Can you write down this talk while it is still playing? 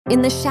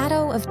In the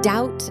shadow of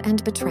doubt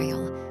and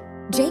betrayal,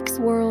 Jake's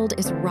world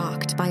is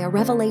rocked by a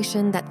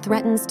revelation that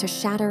threatens to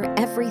shatter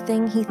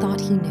everything he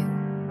thought he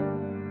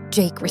knew.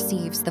 Jake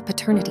receives the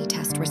paternity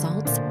test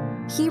results.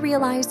 He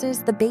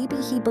realizes the baby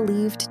he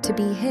believed to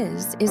be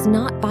his is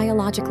not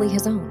biologically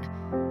his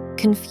own.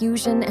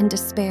 Confusion and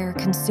despair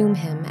consume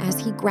him as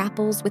he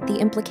grapples with the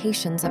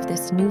implications of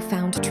this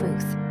newfound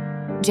truth.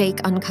 Jake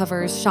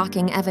uncovers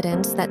shocking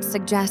evidence that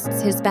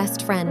suggests his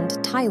best friend,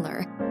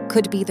 Tyler,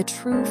 could be the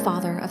true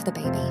father of the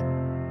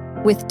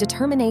baby. With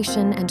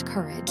determination and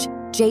courage,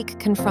 Jake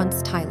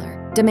confronts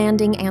Tyler,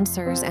 demanding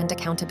answers and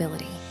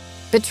accountability.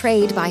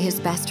 Betrayed by his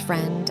best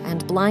friend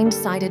and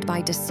blindsided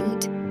by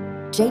deceit,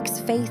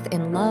 Jake's faith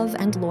in love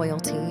and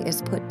loyalty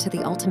is put to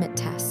the ultimate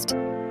test.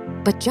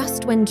 But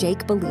just when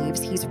Jake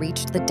believes he's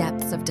reached the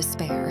depths of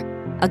despair,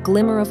 a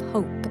glimmer of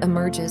hope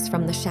emerges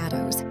from the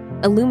shadows,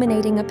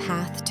 illuminating a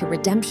path to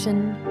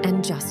redemption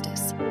and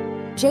justice.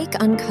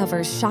 Jake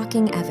uncovers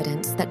shocking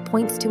evidence that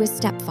points to his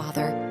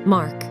stepfather,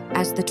 Mark,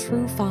 as the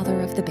true father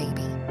of the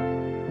baby.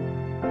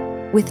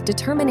 With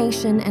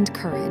determination and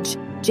courage,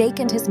 Jake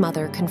and his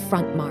mother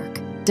confront Mark,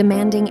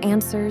 demanding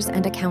answers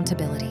and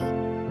accountability.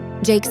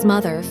 Jake's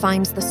mother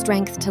finds the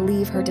strength to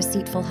leave her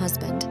deceitful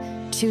husband,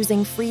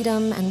 choosing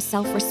freedom and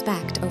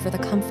self-respect over the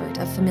comfort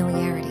of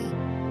familiarity.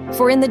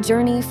 For in the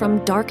journey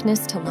from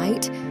darkness to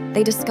light,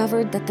 they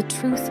discovered that the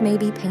truth may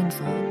be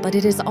painful, but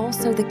it is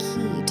also the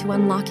key to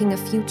unlocking a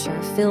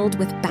future filled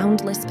with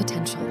boundless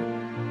potential.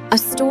 A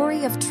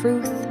story of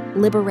truth,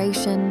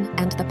 liberation,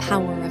 and the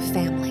power of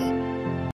family.